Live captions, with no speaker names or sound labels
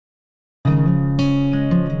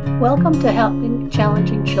Welcome to Helping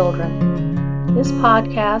Challenging Children. This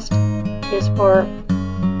podcast is for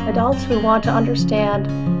adults who want to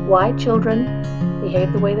understand why children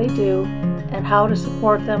behave the way they do and how to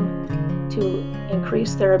support them to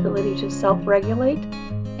increase their ability to self-regulate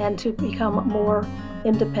and to become more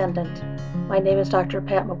independent. My name is Dr.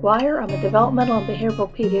 Pat McGuire. I'm a developmental and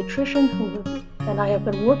behavioral pediatrician and I have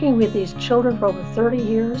been working with these children for over 30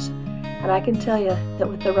 years, and I can tell you that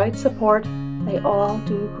with the right support, they all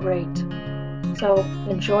do great. So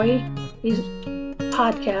enjoy these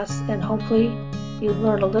podcasts and hopefully you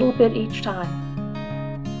learn a little bit each time.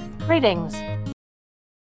 Greetings.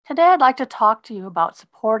 Today I'd like to talk to you about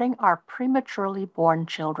supporting our prematurely born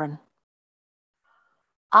children.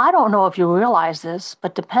 I don't know if you realize this,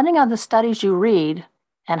 but depending on the studies you read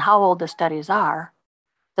and how old the studies are,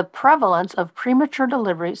 the prevalence of premature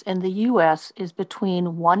deliveries in the U.S. is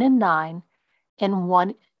between 1 in 9 and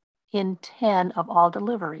 1 in 10 of all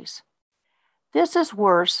deliveries. This is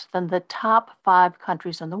worse than the top 5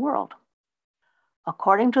 countries in the world.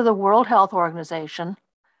 According to the World Health Organization,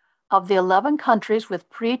 of the 11 countries with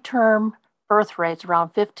preterm birth rates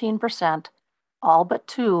around 15%, all but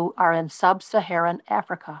 2 are in sub-Saharan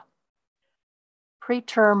Africa.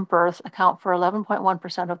 Preterm births account for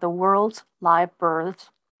 11.1% of the world's live births.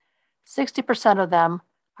 60% of them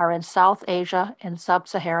are in South Asia and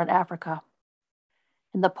sub-Saharan Africa.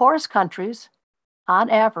 In the poorest countries, on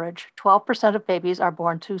average, 12% of babies are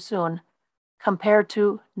born too soon, compared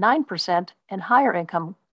to 9% in higher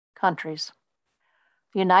income countries.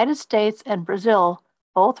 The United States and Brazil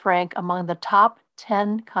both rank among the top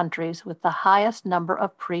 10 countries with the highest number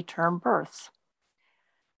of preterm births.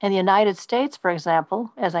 In the United States, for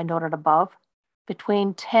example, as I noted above,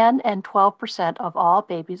 between 10 and 12% of all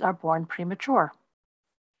babies are born premature.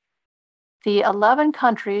 The 11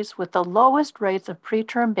 countries with the lowest rates of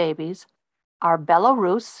preterm babies are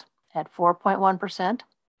Belarus at 4.1%,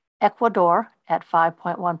 Ecuador at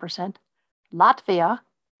 5.1%, Latvia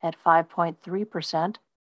at 5.3%,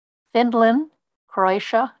 Finland,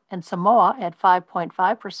 Croatia, and Samoa at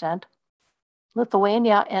 5.5%,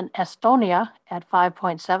 Lithuania and Estonia at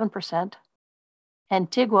 5.7%,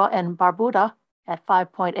 Antigua and Barbuda at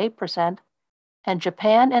 5.8%, and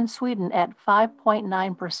Japan and Sweden at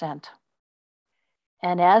 5.9%.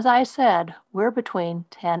 And as I said, we're between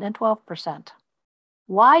 10 and 12%.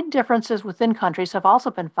 Wide differences within countries have also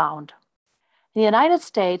been found. In the United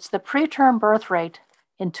States, the preterm birth rate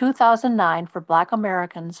in 2009 for Black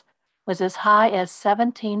Americans was as high as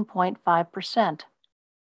 17.5%,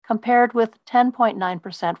 compared with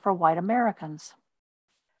 10.9% for white Americans.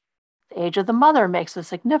 The age of the mother makes a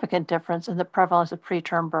significant difference in the prevalence of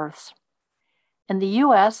preterm births. In the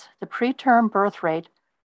U.S., the preterm birth rate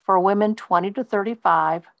for women 20 to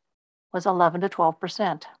 35 was 11 to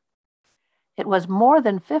 12%. It was more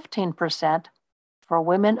than 15% for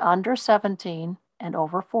women under 17 and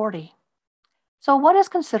over 40. So what is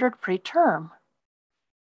considered preterm?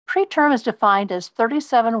 Preterm is defined as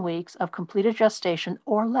 37 weeks of completed gestation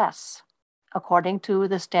or less, according to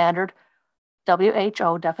the standard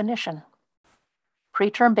WHO definition.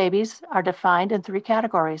 Preterm babies are defined in 3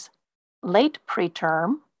 categories: late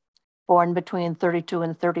preterm, born between 32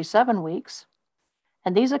 and 37 weeks,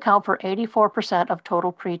 and these account for 84% of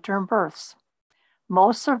total preterm births.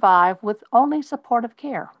 Most survive with only supportive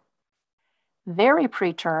care. Very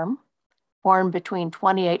preterm, born between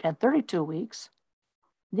 28 and 32 weeks.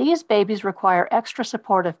 These babies require extra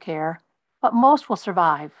supportive care, but most will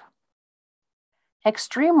survive.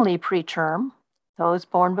 Extremely preterm, those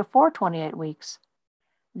born before 28 weeks.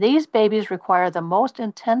 These babies require the most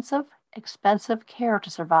intensive, expensive care to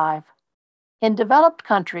survive. In developed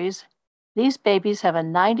countries, these babies have a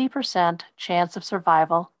 90% chance of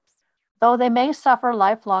survival, though they may suffer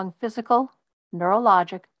lifelong physical,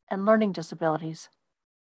 neurologic, and learning disabilities.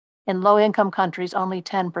 In low-income countries, only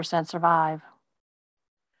 10% survive.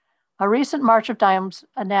 A recent March of Dimes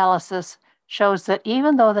analysis shows that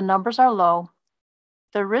even though the numbers are low,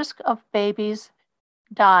 the risk of babies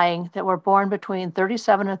dying that were born between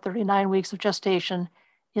 37 and 39 weeks of gestation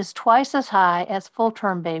is twice as high as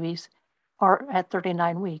full-term babies, or at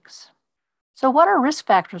 39 weeks. So what are risk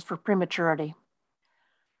factors for prematurity?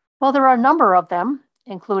 Well, there are a number of them,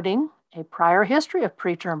 including a prior history of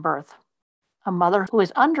preterm birth, a mother who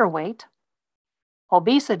is underweight,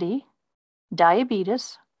 obesity,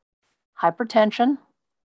 diabetes, hypertension,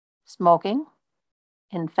 smoking,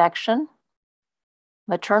 infection,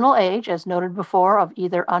 maternal age, as noted before, of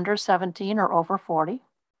either under 17 or over 40,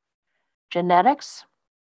 genetics,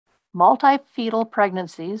 multifetal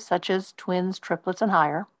pregnancies, such as twins, triplets, and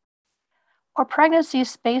higher, or pregnancies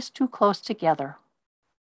spaced too close together.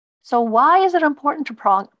 So why is it important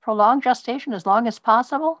to prolong gestation as long as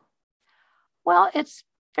possible? Well, it's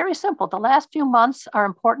very simple. The last few months are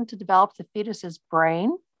important to develop the fetus's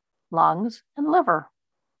brain, lungs, and liver.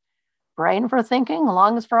 Brain for thinking,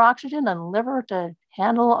 lungs for oxygen, and liver to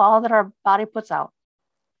handle all that our body puts out.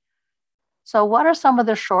 So what are some of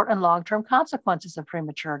the short and long-term consequences of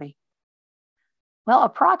prematurity? Well,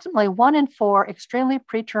 approximately 1 in 4 extremely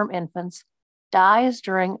preterm infants dies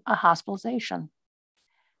during a hospitalization.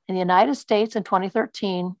 In the United States in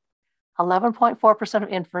 2013, 11.4%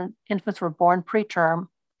 of infants were born preterm,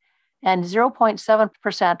 and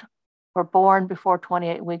 0.7% were born before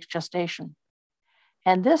 28 weeks gestation.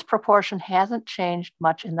 And this proportion hasn't changed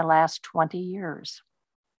much in the last 20 years.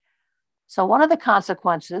 So one of the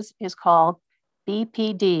consequences is called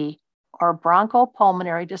BPD, or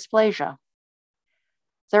bronchopulmonary dysplasia.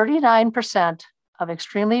 39% of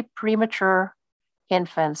extremely premature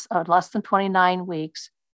infants of less than 29 weeks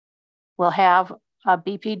will have a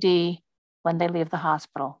BPD when they leave the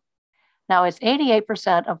hospital. Now, it's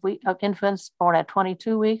 88% of infants born at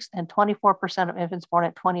 22 weeks and 24% of infants born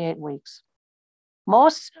at 28 weeks.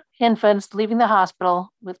 Most infants leaving the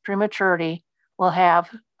hospital with prematurity will have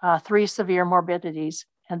 3 severe morbidities,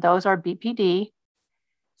 and those are BPD,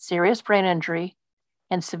 serious brain injury,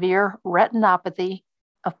 and severe retinopathy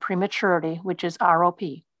of prematurity, which is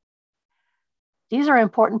ROP. These are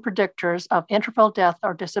important predictors of interval death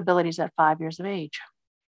or disabilities at 5 years of age.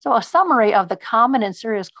 So a summary of the common and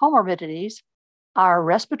serious comorbidities are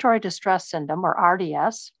respiratory distress syndrome, or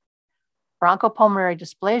RDS, bronchopulmonary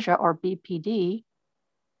dysplasia, or BPD,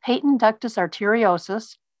 patent ductus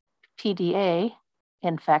arteriosus, PDA,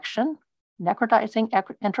 infection, necrotizing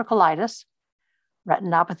enterocolitis,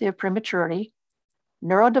 retinopathy of prematurity,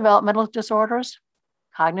 neurodevelopmental disorders,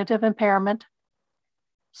 cognitive impairment,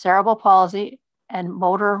 cerebral palsy and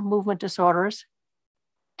motor movement disorders,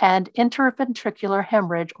 and interventricular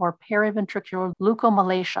hemorrhage or periventricular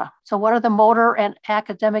leukomalacia. So what are the motor and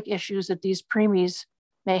academic issues that these preemies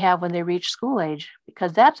may have when they reach school age?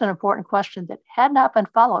 Because that's an important question that had not been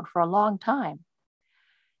followed for a long time.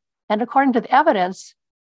 And according to the evidence,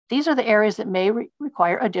 these are the areas that may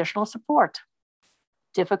require additional support.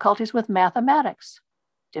 Difficulties with mathematics,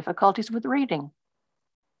 difficulties with reading,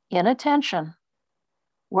 inattention,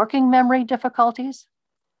 working memory difficulties,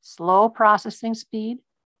 slow processing speed,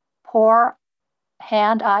 poor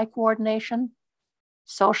hand-eye coordination,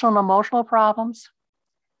 social and emotional problems,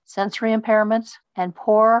 sensory impairments, and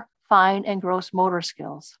poor fine and gross motor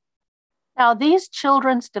skills. Now, these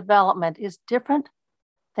children's development is different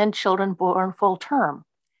than children born full term.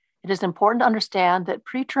 It is important to understand that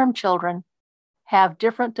preterm children have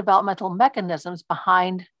different developmental mechanisms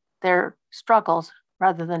behind their struggles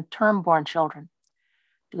rather than term-born children.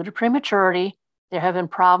 Due to prematurity, there have been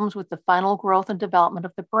problems with the final growth and development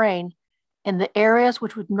of the brain in the areas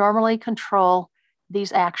which would normally control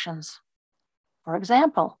these actions. For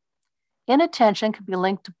example, inattention can be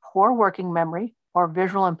linked to poor working memory or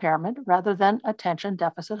visual impairment rather than attention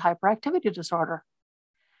deficit hyperactivity disorder.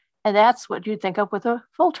 And that's what you'd think of with a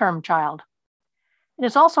full-term child. It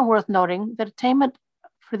is also worth noting that attainment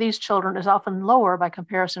for these children is often lower by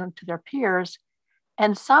comparison to their peers,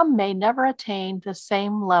 and some may never attain the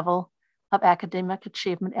same level of academic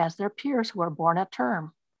achievement as their peers who are born at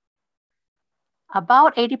term.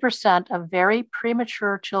 About 80% of very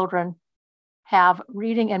premature children have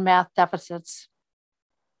reading and math deficits,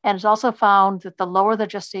 and it's also found that the lower the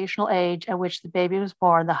gestational age at which the baby was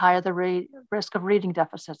born, the higher the risk of reading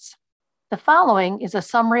deficits. The following is a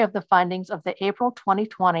summary of the findings of the April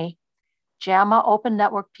 2020 JAMA Open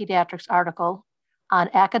Network Pediatrics article on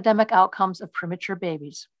academic outcomes of premature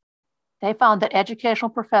babies. They found that educational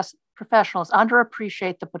professionals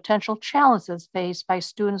underappreciate the potential challenges faced by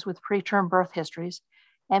students with preterm birth histories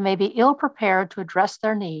and may be ill-prepared to address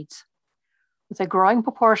their needs. With a growing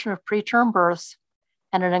proportion of preterm births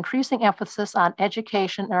and an increasing emphasis on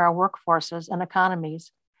education in our workforces and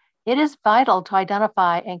economies, it is vital to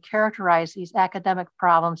identify and characterize these academic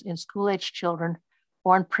problems in school-age children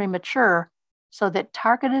born premature so that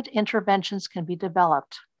targeted interventions can be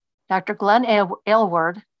developed. Dr. Glenn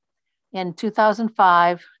Aylward, in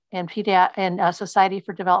 2005, in Society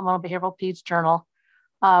for Developmental Behavioral Peds Journal,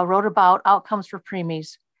 wrote about outcomes for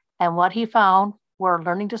preemies. And what he found were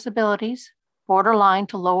learning disabilities, borderline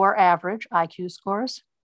to lower average IQ scores,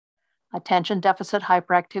 attention deficit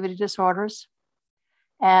hyperactivity disorders,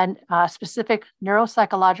 and specific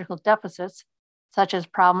neuropsychological deficits, such as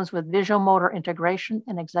problems with visual motor integration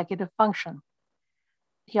and executive function.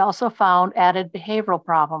 He also found added behavioral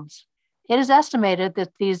problems. It is estimated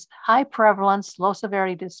that these high prevalence, low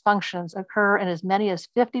severity dysfunctions occur in as many as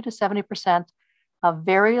 50 to 70% of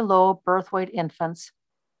very low birth weight infants,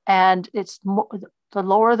 and the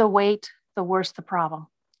lower the weight, the worse the problem.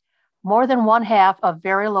 More than 1/2 of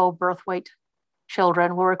very low birth weight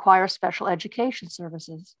children will require special education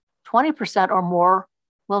services. 20% or more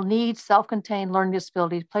will need self-contained learning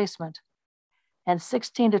disability placement, and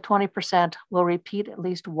 16 to 20% will repeat at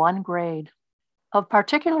least one grade. Of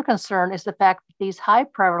particular concern is the fact that these high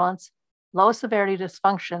prevalence, low severity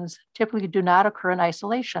dysfunctions typically do not occur in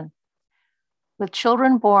isolation. With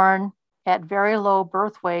children born at very low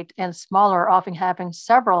birth weight and smaller often having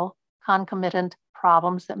several concomitant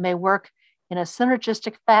problems that may work in a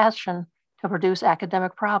synergistic fashion to produce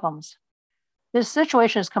academic problems. This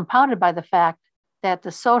situation is compounded by the fact that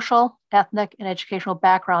the social, ethnic, and educational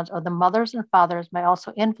backgrounds of the mothers and fathers may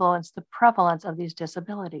also influence the prevalence of these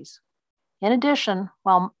disabilities. In addition,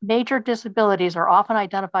 while major disabilities are often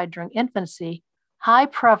identified during infancy, high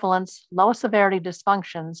prevalence, low severity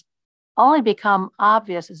dysfunctions only become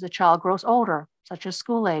obvious as the child grows older, such as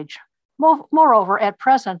school age. Moreover, at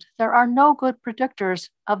present, there are no good predictors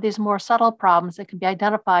of these more subtle problems that can be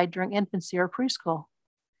identified during infancy or preschool.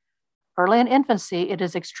 Early in infancy, it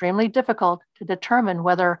is extremely difficult to determine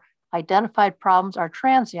whether identified problems are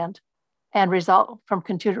transient and result from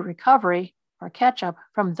continued recovery or catch up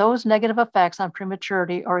from those negative effects on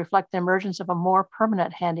prematurity or reflect the emergence of a more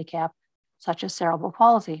permanent handicap, such as cerebral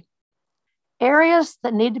palsy. Areas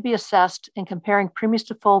that need to be assessed in comparing preemies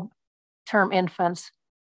to full-term infants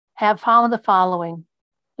have found the following.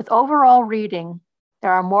 With overall reading,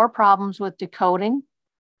 there are more problems with decoding,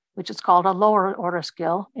 which is called a lower order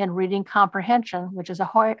skill, and reading comprehension, which is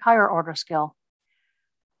a higher order skill.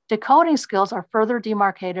 Decoding skills are further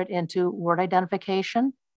demarcated into word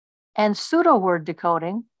identification and pseudo-word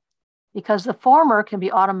decoding, because the former can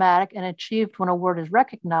be automatic and achieved when a word is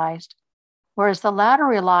recognized, whereas the latter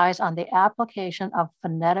relies on the application of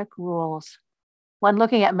phonetic rules. When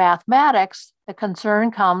looking at mathematics, the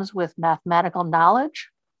concern comes with mathematical knowledge,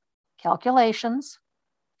 calculations,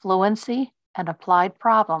 fluency, and applied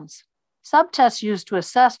problems. Subtests used to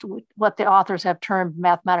assess what the authors have termed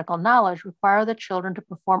mathematical knowledge require the children to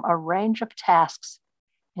perform a range of tasks,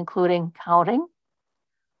 including counting,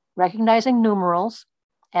 recognizing numerals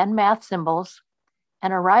and math symbols,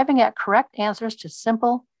 and arriving at correct answers to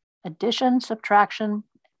simple addition, subtraction,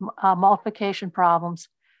 multiplication problems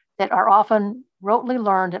that are often rotely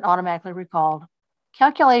learned and automatically recalled.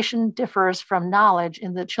 Calculation differs from knowledge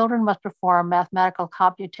in that children must perform mathematical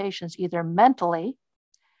computations either mentally,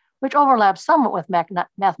 which overlaps somewhat with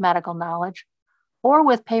mathematical knowledge, or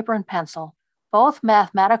with paper and pencil. Both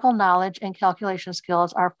mathematical knowledge and calculation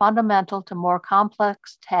skills are fundamental to more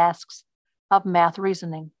complex tasks of math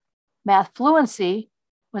reasoning. Math fluency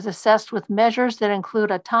was assessed with measures that include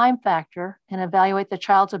a time factor and evaluate the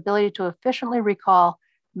child's ability to efficiently recall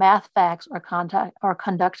math facts or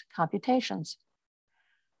conduct computations.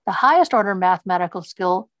 The highest order mathematical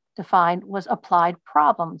skill defined was applied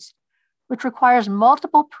problems, which requires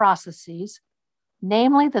multiple processes,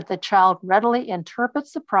 namely that the child readily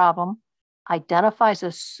interprets the problem, identifies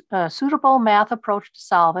a suitable math approach to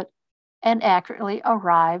solve it, and accurately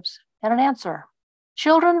arrives at an answer.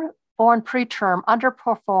 Children born preterm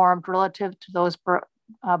underperformed relative to those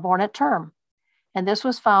born at term, and this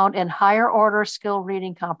was found in higher order skill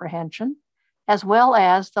reading comprehension, as well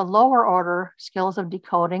as the lower order skills of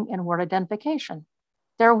decoding and word identification.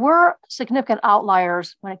 There were significant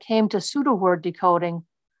outliers when it came to pseudo-word decoding,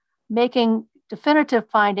 making definitive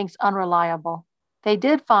findings unreliable. They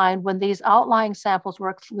did find, when these outlying samples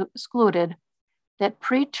were excluded, that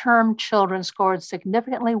preterm children scored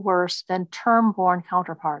significantly worse than term-born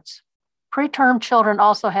counterparts. Preterm children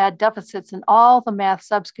also had deficits in all the math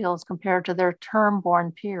subskills compared to their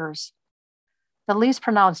term-born peers. The least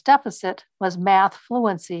pronounced deficit was math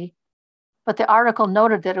fluency, but the article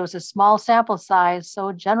noted that it was a small sample size,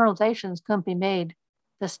 so generalizations couldn't be made.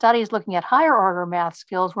 The studies looking at higher order math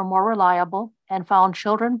skills were more reliable and found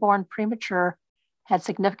children born premature had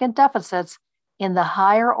significant deficits in the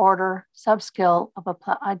higher order subskill of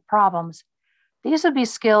applied problems. These would be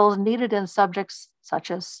skills needed in subjects such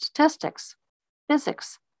as statistics,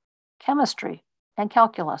 physics, chemistry, and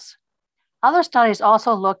calculus. Other studies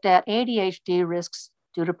also looked at ADHD risks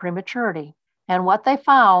due to prematurity, and what they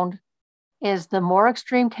found is the more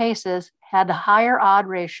extreme cases had a higher odd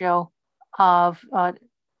ratio of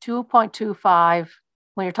 2.25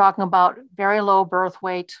 when you're talking about very low birth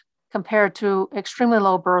weight compared to extremely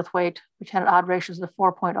low birth weight, which had odd ratios of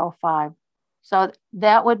 4.05. So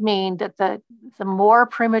that would mean that the more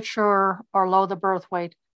premature or low the birth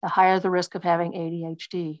weight, the higher the risk of having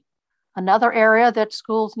ADHD. Another area that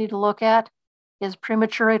schools need to look at is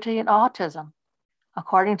prematurity in autism.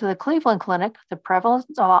 According to the Cleveland Clinic, the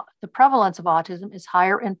prevalence of autism is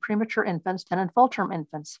higher in premature infants than in full-term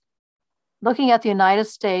infants. Looking at the United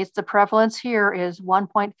States, the prevalence here is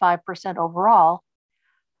 1.5% overall,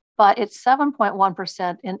 but it's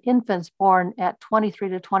 7.1% in infants born at 23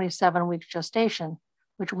 to 27 weeks gestation,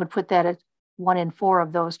 which would put that at 1 in 4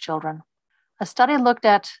 of those children. A study looked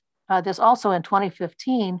at this also in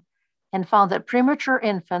 2015 and found that premature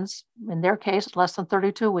infants, in their case less than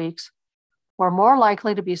 32 weeks, were more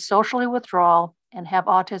likely to be socially withdrawal and have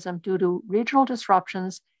autism due to regional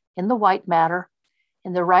disruptions in the white matter,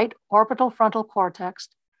 in the right orbital frontal cortex,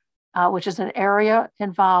 which is an area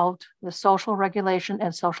involved with social regulation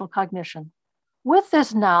and social cognition. With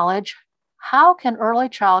this knowledge, how can early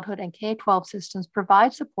childhood and K-12 systems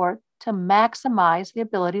provide support to maximize the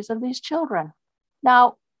abilities of these children?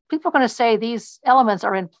 Now, people are going to say these elements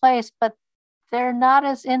are in place, but they're not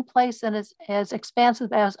as in place and as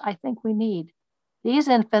expansive as I think we need. These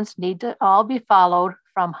infants need to all be followed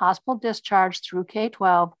from hospital discharge through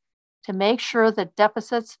K-12 to make sure that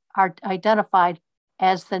deficits are identified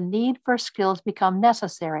as the need for skills become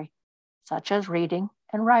necessary, such as reading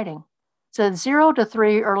and writing. So 0 to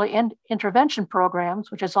 3 early intervention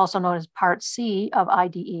programs, which is also known as Part C of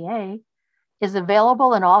IDEA, is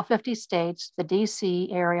available in all 50 states, the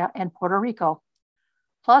DC area, and Puerto Rico,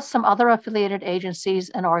 plus some other affiliated agencies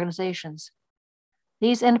and organizations.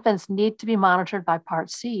 These infants need to be monitored by Part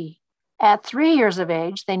C. At 3 years of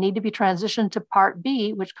age, they need to be transitioned to Part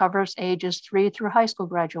B, which covers ages 3 through high school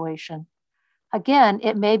graduation. Again,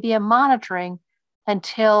 it may be a monitoring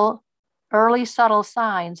until early subtle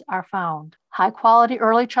signs are found. High-quality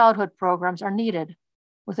early childhood programs are needed,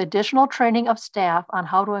 with additional training of staff on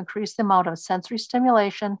how to increase the amount of sensory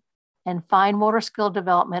stimulation and fine motor skill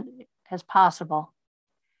development as possible.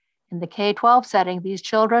 In the K-12 setting, these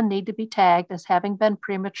children need to be tagged as having been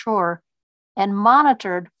premature and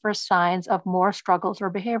monitored for signs of more struggles or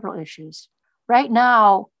behavioral issues. Right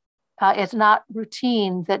now, it's not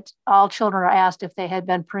routine that all children are asked if they had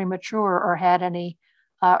been premature or had any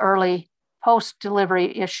early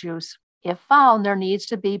post-delivery issues. If found, there needs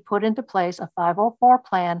to be put into place a 504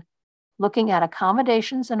 plan looking at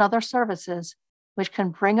accommodations and other services which can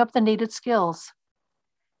bring up the needed skills.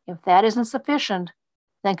 If that isn't sufficient,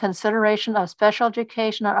 then consideration of special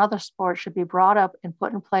education and other sports should be brought up and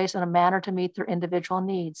put in place in a manner to meet their individual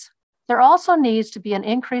needs. There also needs to be an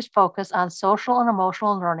increased focus on social and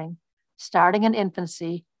emotional learning, starting in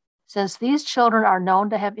infancy, since these children are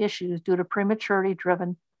known to have issues due to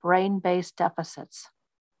prematurity-driven brain-based deficits.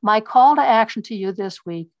 My call to action to you this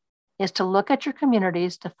week is to look at your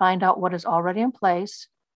communities to find out what is already in place,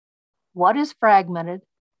 what is fragmented,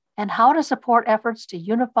 and how to support efforts to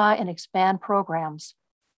unify and expand programs.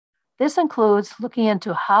 This includes looking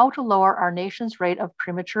into how to lower our nation's rate of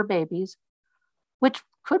premature babies, which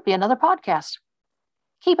could be another podcast.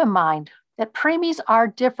 Keep in mind that preemies are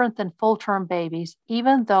different than full-term babies,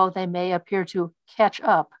 even though they may appear to catch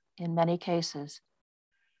up in many cases.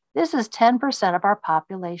 This is 10% of our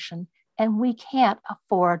population, and we can't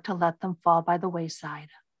afford to let them fall by the wayside.